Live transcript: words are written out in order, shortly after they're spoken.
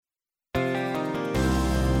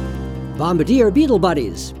Bombardier Beetle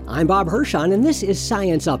Buddies. I'm Bob Hirschon, and this is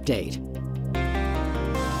Science Update.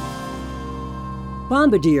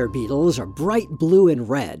 Bombardier beetles are bright blue and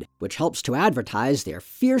red, which helps to advertise their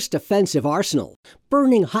fierce defensive arsenal,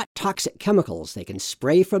 burning hot toxic chemicals they can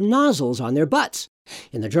spray from nozzles on their butts.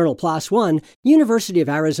 In the journal PLOS ONE, University of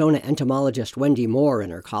Arizona entomologist Wendy Moore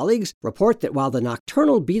and her colleagues report that while the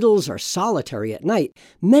nocturnal beetles are solitary at night,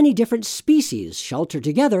 many different species shelter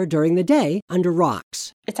together during the day under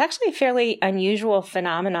rocks. It's actually a fairly unusual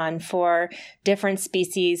phenomenon for different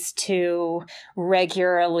species to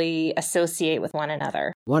regularly associate with one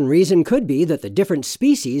another. One reason could be that the different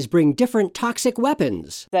species bring different toxic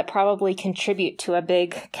weapons that probably contribute to a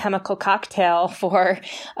big chemical cocktail for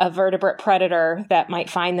a vertebrate predator that might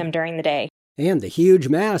find them during the day. And the huge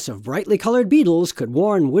mass of brightly colored beetles could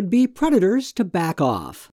warn would-be predators to back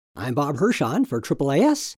off. I'm Bob Hirschon for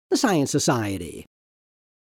AAAS, the Science Society.